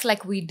just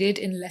like we did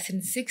in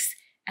lesson 6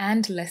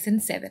 and lesson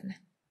 7.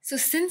 So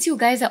since you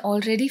guys are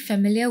already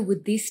familiar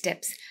with these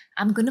steps,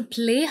 I'm going to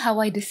play how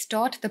I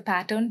distort the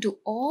pattern to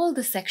all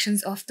the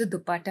sections of the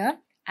dupatta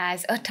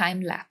as a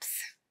time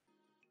lapse.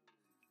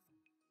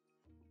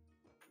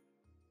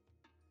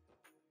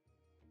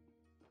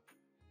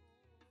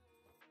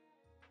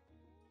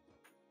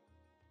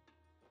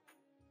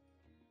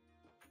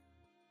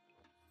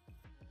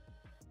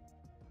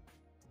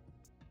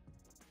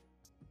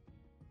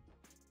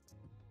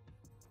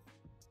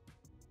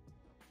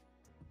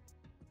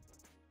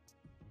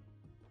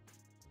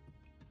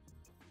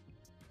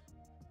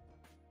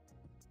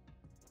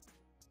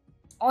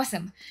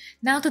 Awesome.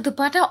 Now the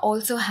dupatta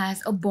also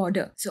has a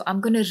border. So I'm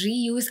going to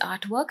reuse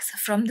artworks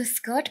from the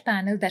skirt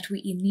panel that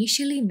we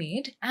initially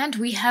made. And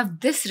we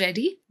have this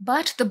ready,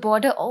 but the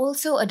border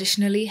also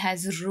additionally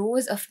has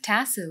rows of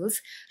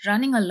tassels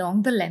running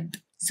along the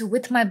length. So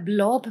with my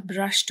blob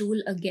brush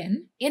tool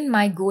again, in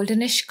my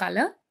goldenish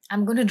color,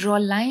 I'm going to draw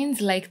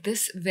lines like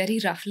this very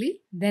roughly.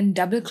 Then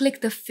double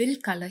click the fill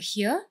color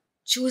here,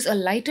 choose a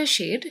lighter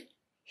shade,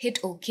 hit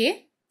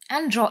OK,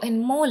 and draw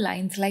in more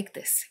lines like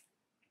this.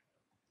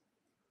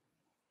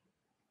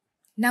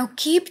 Now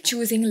keep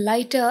choosing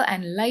lighter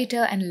and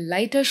lighter and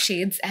lighter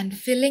shades and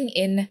filling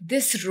in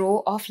this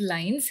row of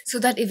lines so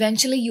that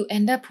eventually you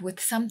end up with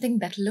something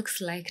that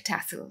looks like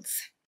tassels.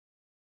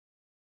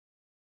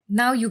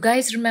 Now you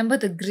guys remember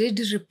the grid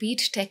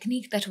repeat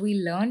technique that we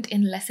learned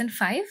in lesson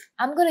 5?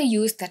 I'm going to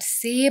use that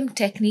same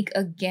technique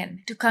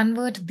again to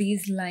convert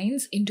these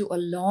lines into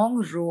a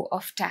long row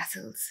of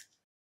tassels.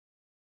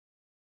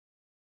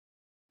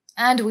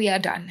 And we are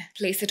done.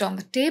 Place it on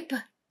the tape,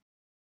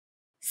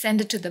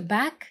 send it to the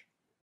back,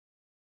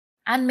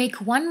 and make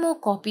one more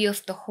copy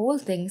of the whole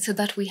thing so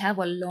that we have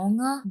a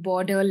longer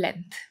border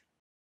length.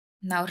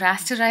 Now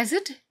rasterize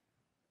it,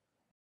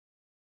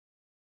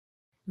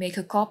 make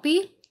a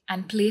copy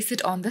and place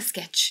it on the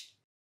sketch.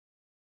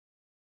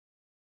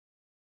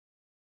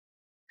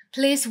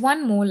 Place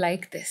one more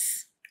like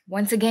this.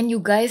 Once again, you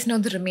guys know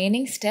the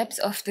remaining steps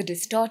of the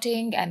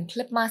distorting and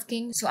clip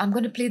masking, so I'm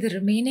going to play the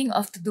remaining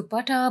of the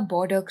dupatta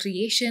border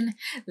creation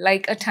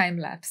like a time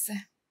lapse.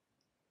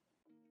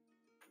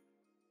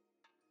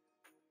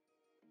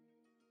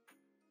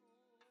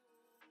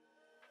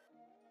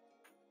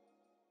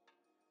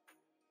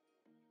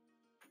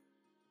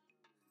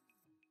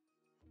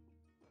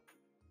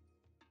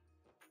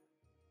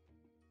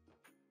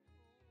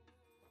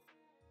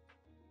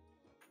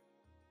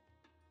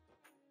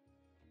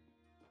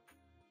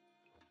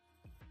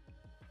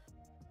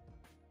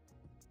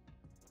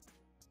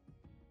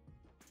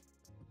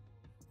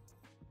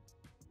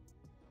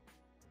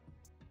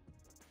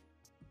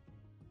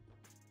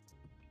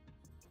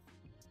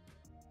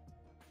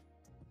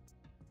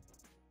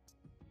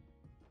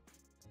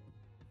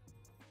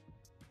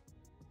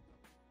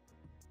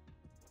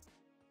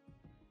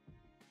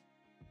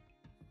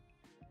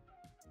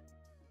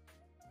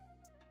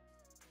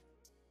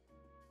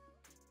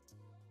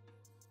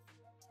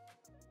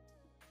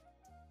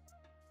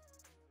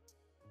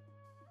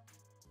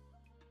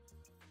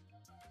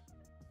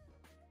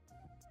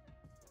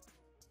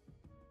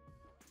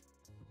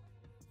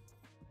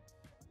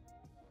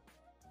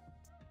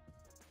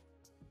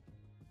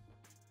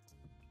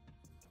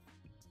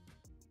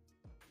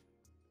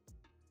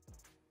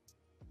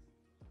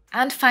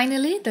 And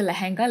finally, the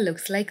lehenga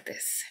looks like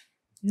this.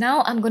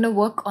 Now I'm going to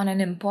work on an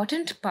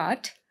important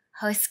part,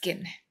 her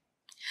skin.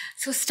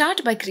 So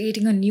start by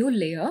creating a new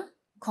layer,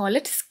 call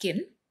it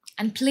skin,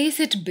 and place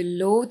it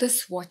below the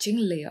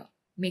swatching layer.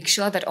 Make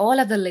sure that all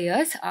other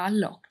layers are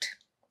locked.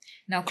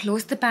 Now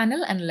close the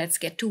panel and let's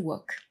get to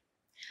work.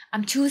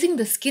 I'm choosing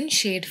the skin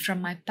shade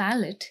from my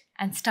palette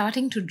and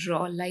starting to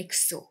draw like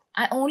so.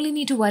 I only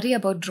need to worry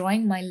about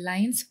drawing my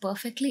lines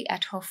perfectly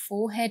at her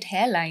forehead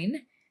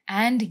hairline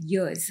and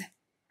ears.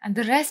 And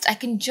the rest I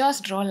can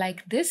just draw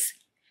like this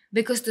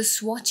because the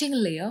swatching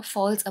layer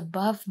falls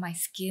above my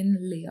skin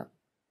layer.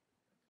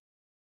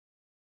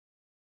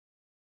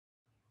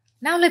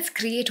 Now let's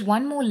create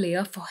one more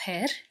layer for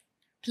hair,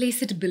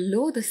 place it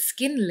below the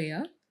skin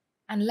layer,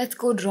 and let's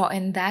go draw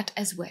in that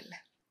as well.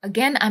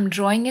 Again, I'm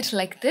drawing it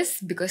like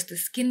this because the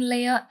skin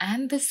layer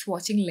and the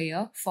swatching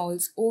layer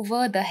falls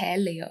over the hair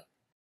layer.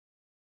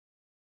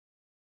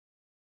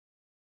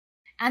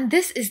 And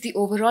this is the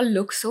overall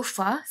look so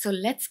far, so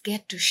let's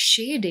get to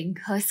shading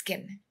her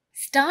skin.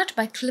 Start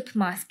by clip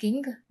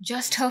masking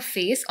just her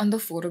face on the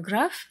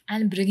photograph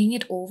and bringing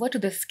it over to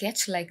the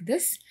sketch like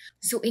this.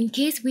 So in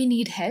case we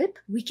need help,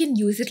 we can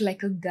use it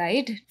like a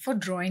guide for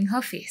drawing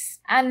her face.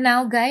 And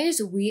now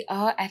guys, we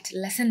are at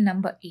lesson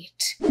number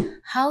 8.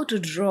 How to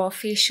draw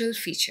facial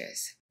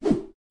features.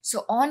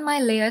 So on my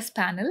layers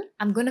panel,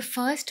 I'm going to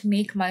first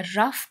make my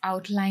rough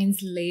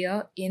outlines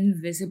layer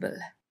invisible.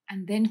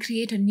 And then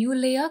create a new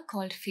layer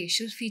called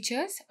facial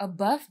features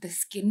above the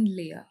skin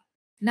layer.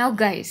 Now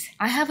guys,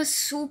 I have a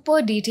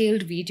super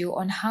detailed video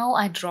on how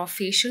I draw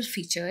facial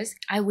features.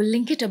 I will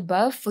link it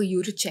above for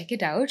you to check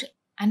it out.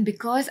 And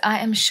because I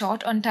am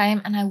short on time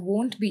and I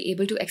won't be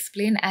able to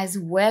explain as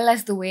well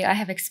as the way I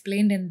have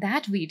explained in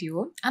that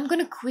video, I'm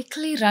going to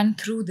quickly run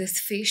through this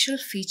facial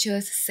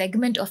features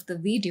segment of the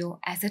video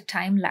as a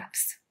time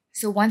lapse.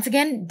 So once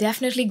again,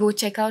 definitely go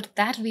check out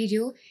that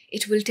video.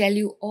 It will tell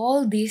you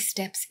all these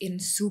steps in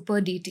super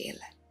detail.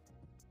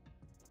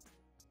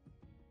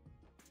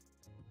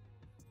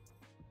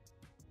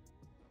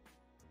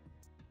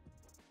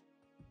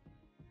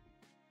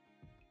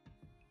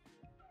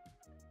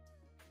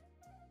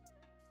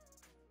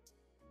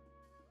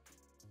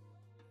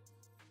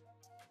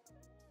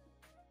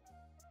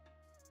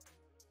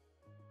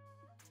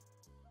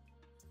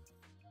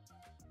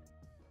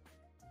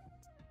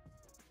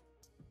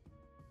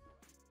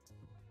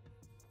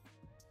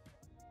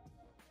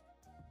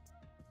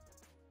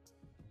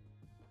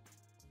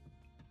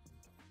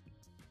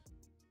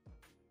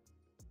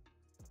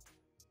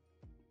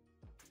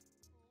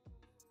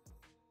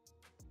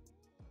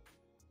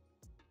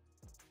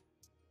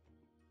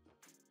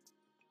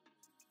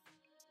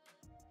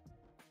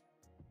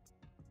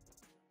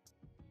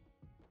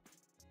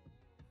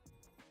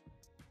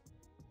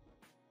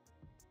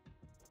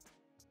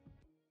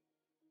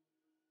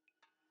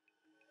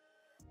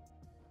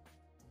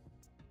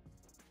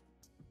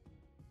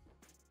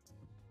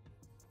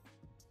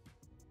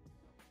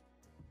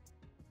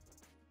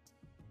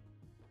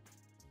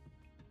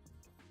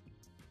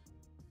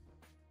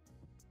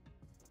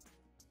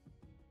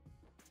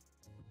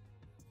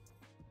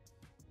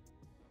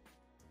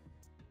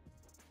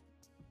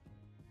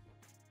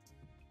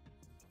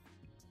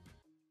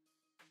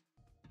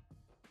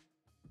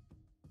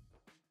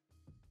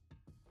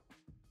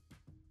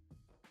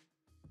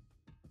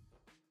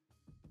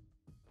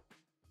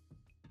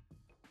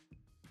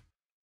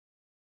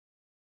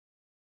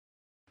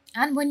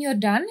 And when you're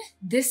done,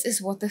 this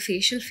is what the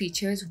facial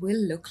features will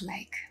look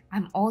like.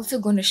 I'm also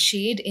going to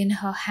shade in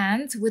her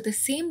hands with the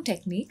same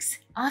techniques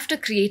after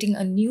creating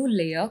a new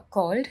layer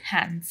called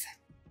hands.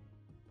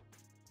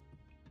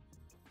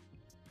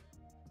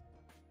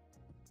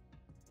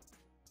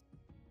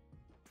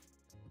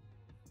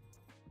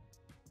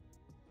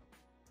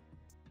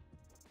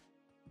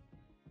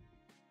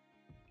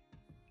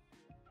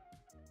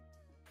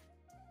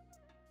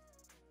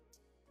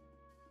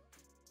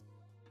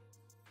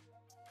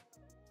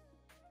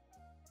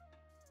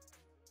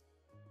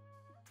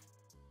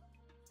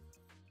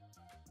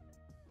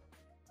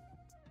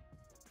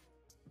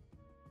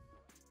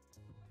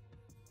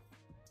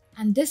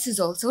 And this is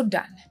also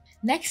done.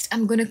 Next,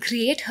 I'm going to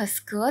create her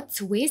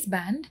skirt's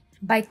waistband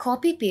by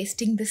copy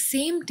pasting the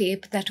same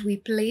tape that we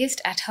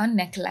placed at her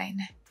neckline.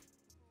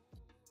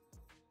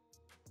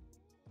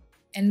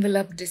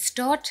 Envelope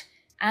distort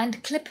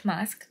and clip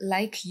mask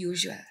like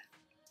usual.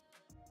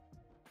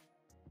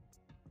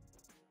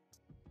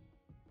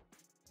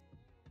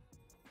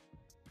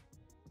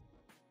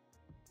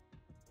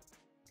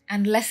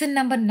 And lesson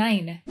number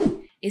 9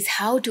 is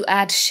how to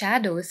add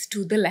shadows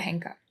to the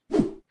lehenga.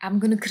 I'm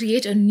going to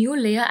create a new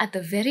layer at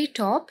the very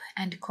top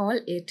and call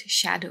it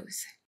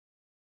shadows.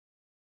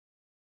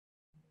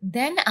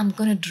 Then I'm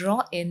going to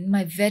draw in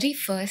my very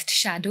first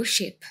shadow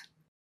shape.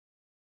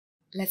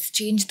 Let's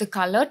change the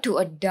color to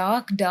a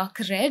dark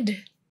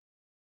red.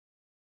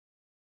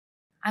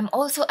 I'm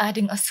also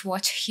adding a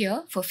swatch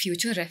here for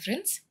future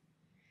reference.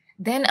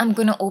 Then I'm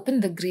going to open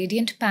the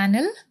gradient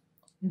panel,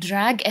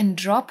 drag and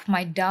drop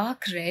my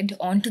dark red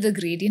onto the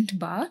gradient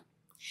bar,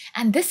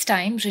 and this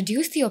time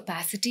reduce the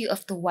opacity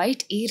of the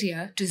white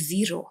area to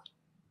 0.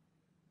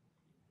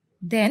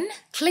 Then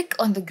click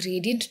on the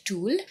gradient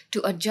tool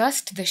to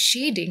adjust the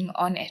shading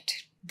on it.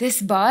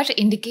 This bar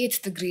indicates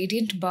the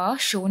gradient bar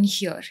shown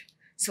here.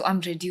 So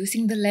I'm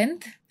reducing the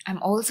length.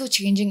 I'm also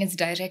changing its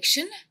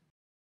direction.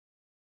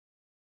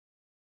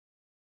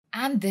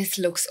 And this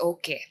looks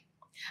okay.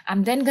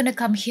 I'm then going to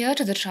come here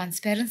to the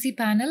transparency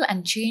panel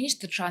and change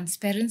the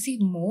transparency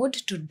mode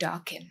to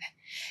darken.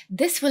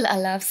 This will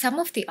allow some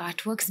of the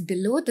artworks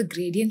below the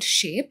gradient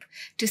shape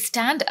to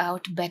stand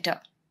out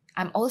better.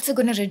 I'm also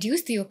going to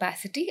reduce the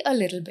opacity a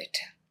little bit.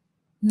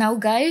 Now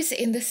guys,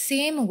 in the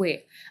same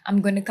way,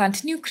 I'm going to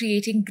continue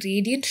creating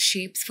gradient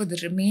shapes for the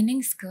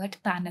remaining skirt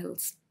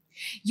panels.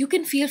 You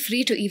can feel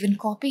free to even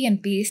copy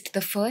and paste the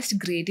first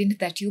gradient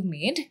that you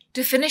made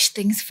to finish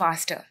things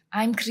faster.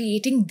 I'm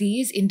creating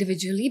these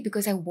individually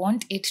because I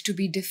want it to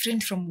be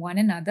different from one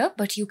another,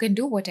 but you can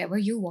do whatever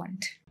you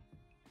want.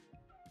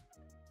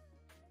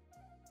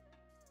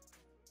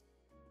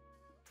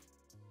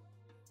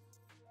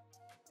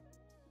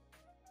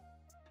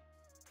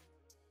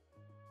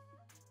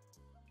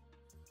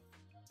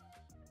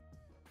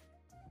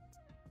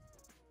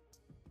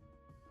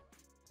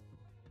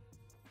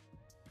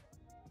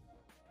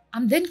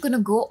 I'm then going to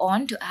go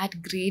on to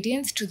add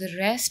gradients to the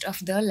rest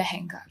of the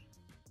lehenga.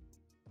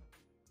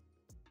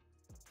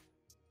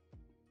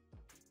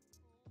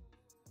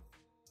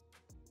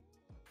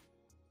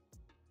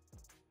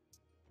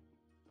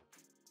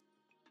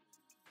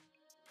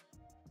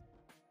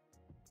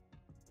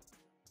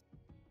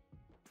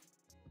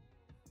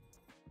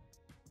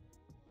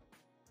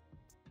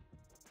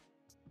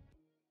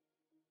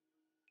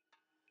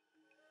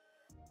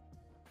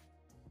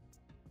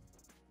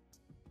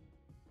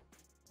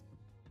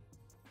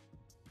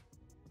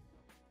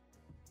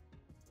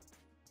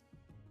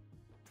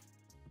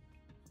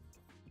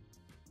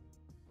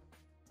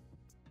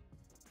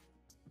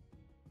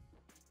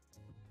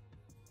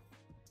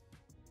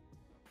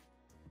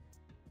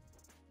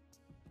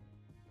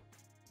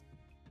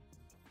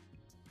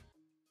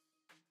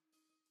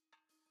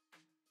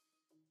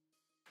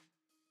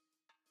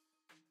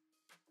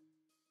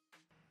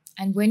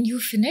 And when you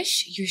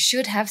finish, you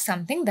should have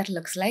something that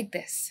looks like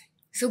this.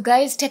 So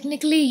guys,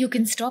 technically you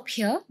can stop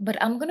here, but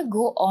I'm gonna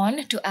go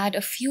on to add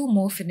a few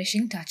more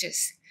finishing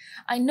touches.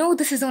 I know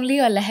this is only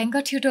a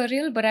lehenga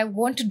tutorial, but I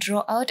want to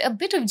draw out a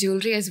bit of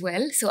jewelry as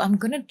well, so I'm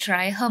gonna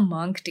try her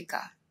mang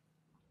tikka.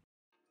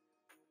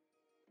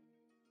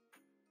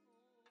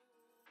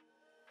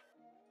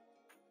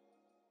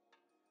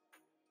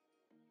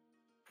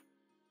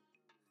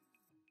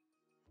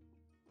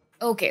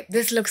 Okay,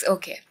 this looks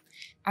okay.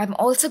 I'm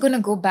also going to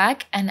go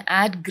back and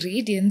add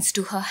gradients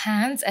to her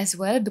hands as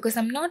well because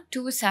I'm not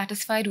too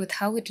satisfied with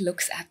how it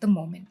looks at the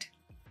moment.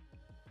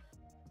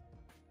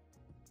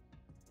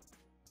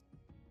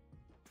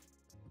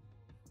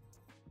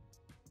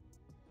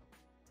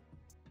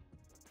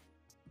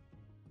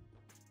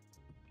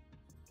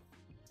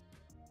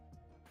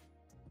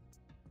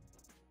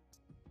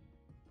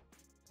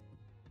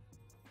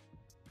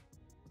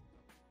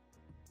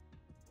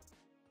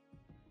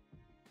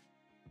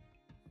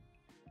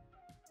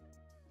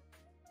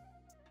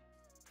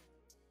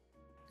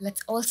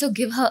 Let's also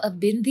give her a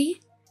bindi,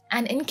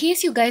 and in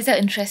case you guys are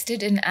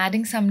interested in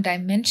adding some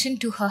dimension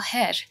to her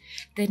hair,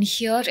 then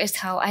here is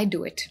how I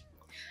do it.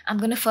 I'm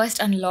going to first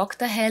unlock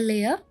the hair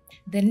layer,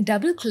 then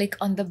double click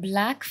on the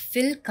black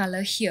fill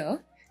color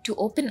here to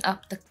open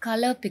up the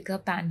color picker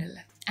panel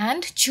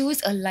and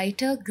choose a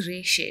lighter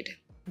gray shade.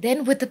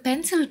 Then with the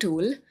pencil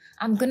tool,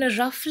 I'm going to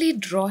roughly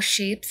draw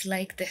shapes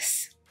like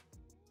this.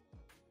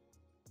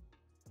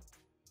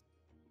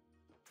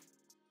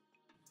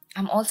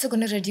 I'm also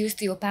going to reduce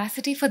the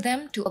opacity for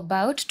them to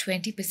about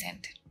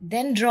 20%.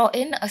 Then draw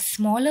in a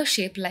smaller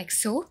shape like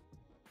so.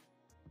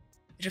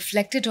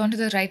 Reflect it onto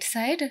the right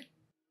side.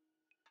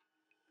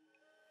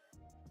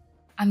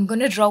 I'm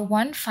going to draw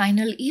one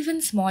final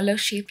even smaller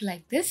shape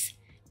like this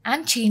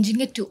and changing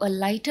it to a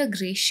lighter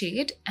grey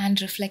shade and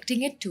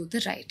reflecting it to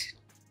the right.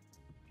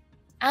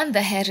 And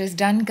the hair is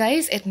done,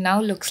 guys. It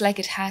now looks like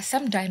it has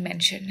some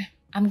dimension.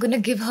 I'm going to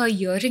give her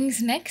earrings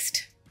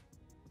next.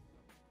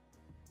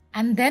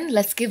 And then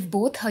let's give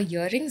both her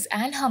earrings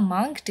and her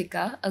mang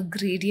tikka a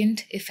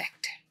gradient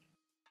effect.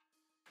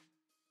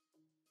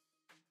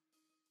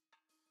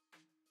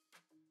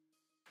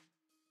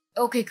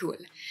 Okay, cool.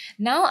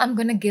 Now I'm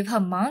going to give her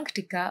mang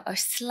tikka a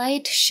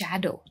slight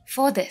shadow.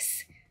 For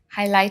this,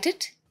 highlight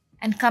it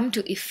and come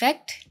to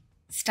Effect,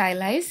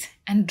 Stylize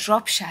and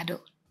Drop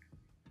Shadow.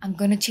 I'm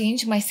going to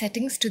change my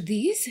settings to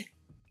these.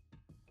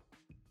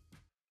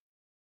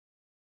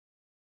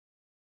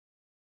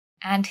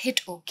 And hit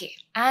OK.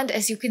 And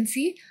as you can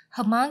see,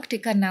 her mang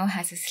tikka now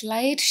has a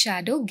slight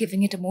shadow,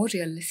 giving it a more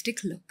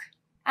realistic look.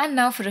 And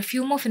now for a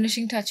few more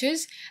finishing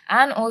touches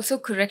and also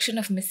correction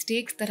of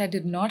mistakes that I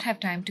did not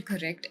have time to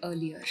correct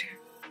earlier.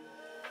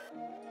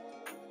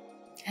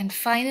 And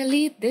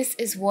finally, this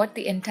is what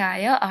the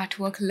entire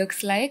artwork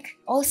looks like.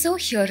 Also,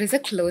 here is a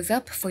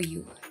close-up for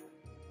you.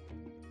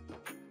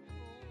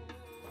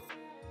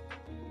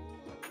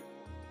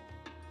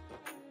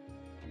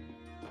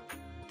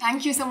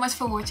 Thank you so much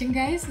for watching,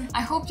 guys.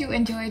 I hope you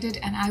enjoyed it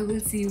and I will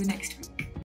see you next week.